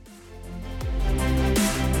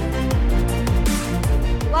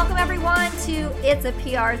It's a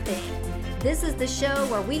PR Thing. This is the show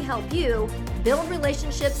where we help you build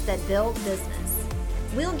relationships that build business.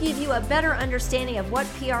 We'll give you a better understanding of what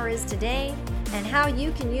PR is today and how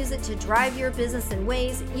you can use it to drive your business in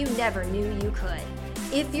ways you never knew you could.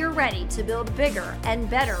 If you're ready to build bigger and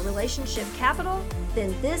better relationship capital,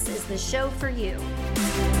 then this is the show for you.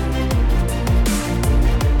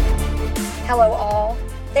 Hello all.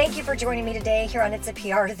 Thank you for joining me today here on It's a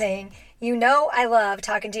PR Thing. You know I love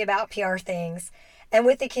talking to you about PR things. And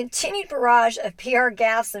with the continued barrage of PR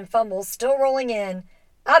gaffes and fumbles still rolling in,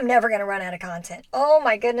 I'm never going to run out of content. Oh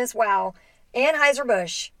my goodness, wow.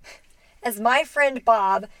 Anheuser-Busch. As my friend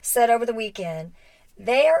Bob said over the weekend,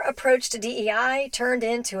 their approach to DEI turned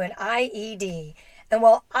into an IED. And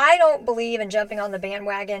while I don't believe in jumping on the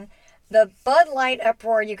bandwagon, the Bud Light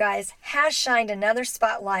uproar, you guys, has shined another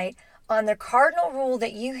spotlight on the cardinal rule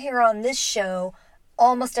that you hear on this show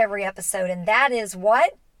almost every episode. And that is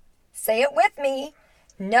what? Say it with me.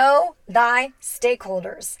 Know thy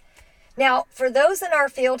stakeholders. Now, for those in our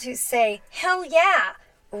field who say, hell yeah,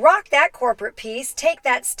 rock that corporate piece, take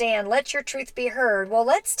that stand, let your truth be heard. Well,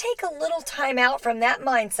 let's take a little time out from that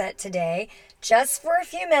mindset today, just for a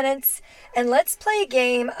few minutes, and let's play a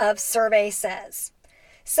game of Survey Says.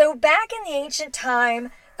 So back in the ancient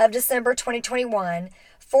time of December 2021,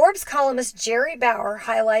 Forbes columnist Jerry Bauer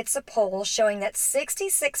highlights a poll showing that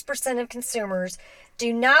 66% of consumers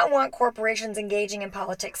do not want corporations engaging in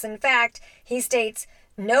politics. In fact, he states,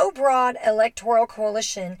 no broad electoral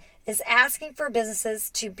coalition is asking for businesses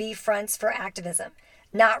to be fronts for activism.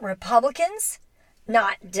 Not Republicans,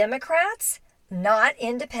 not Democrats, not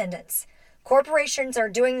independents. Corporations are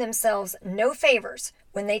doing themselves no favors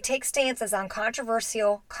when they take stances on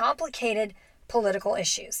controversial, complicated political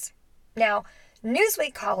issues. Now,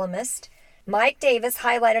 Newsweek columnist Mike Davis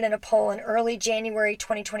highlighted in a poll in early January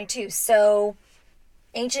 2022. So,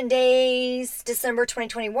 ancient days, December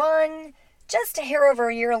 2021, just a hair over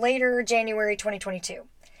a year later, January 2022.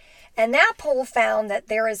 And that poll found that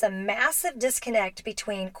there is a massive disconnect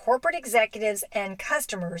between corporate executives and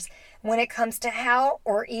customers when it comes to how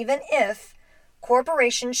or even if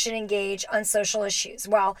corporations should engage on social issues.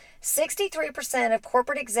 While 63% of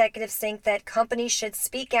corporate executives think that companies should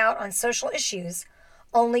speak out on social issues,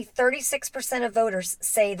 only 36% of voters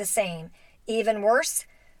say the same. Even worse,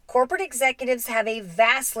 corporate executives have a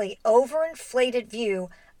vastly overinflated view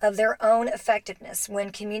of their own effectiveness when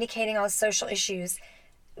communicating on social issues,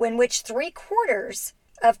 in which 3/4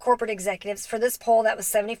 of corporate executives, for this poll that was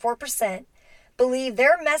 74%, believe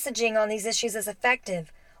their messaging on these issues is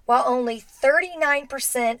effective, while only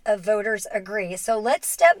 39% of voters agree. So let's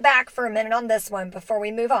step back for a minute on this one before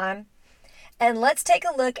we move on, and let's take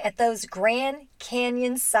a look at those Grand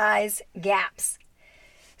Canyon size gaps.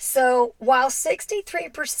 So while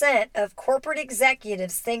 63% of corporate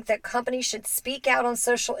executives think that companies should speak out on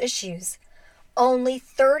social issues, only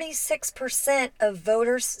 36% of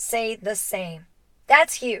voters say the same.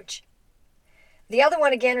 That's huge. The other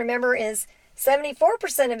one, again, remember, is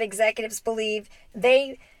 74% of executives believe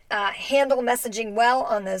they handle messaging well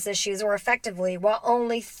on those issues or effectively, while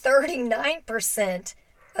only 39%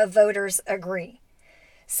 of voters agree.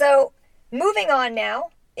 So moving on now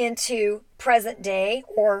into present day,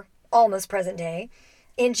 or almost present day,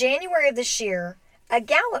 in January of this year, a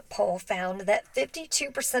Gallup poll found that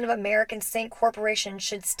 52% of Americans think corporations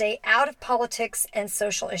should stay out of politics and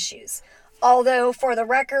social issues. Although, for the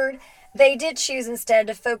record, they did choose instead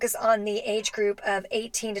to focus on the age group of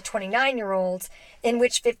 18 to 29-year-olds, in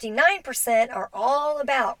which 59% are all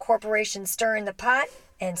about corporations stirring the pot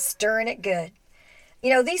and stirring it good. You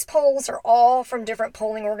know, these polls are all from different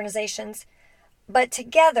polling organizations, but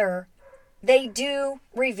together they do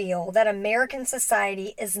reveal that American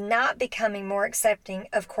society is not becoming more accepting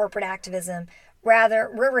of corporate activism. Rather,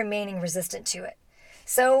 we're remaining resistant to it.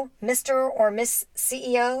 So, Mr. or Miss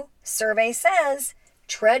CEO, Survey Says,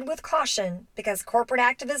 tread with caution because corporate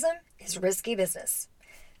activism is risky business.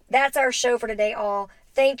 That's our show for today, all.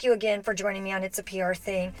 Thank you again for joining me on It's a PR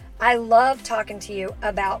Thing. I love talking to you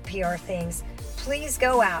about PR things. Please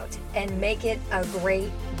go out and make it a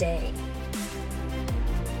great day.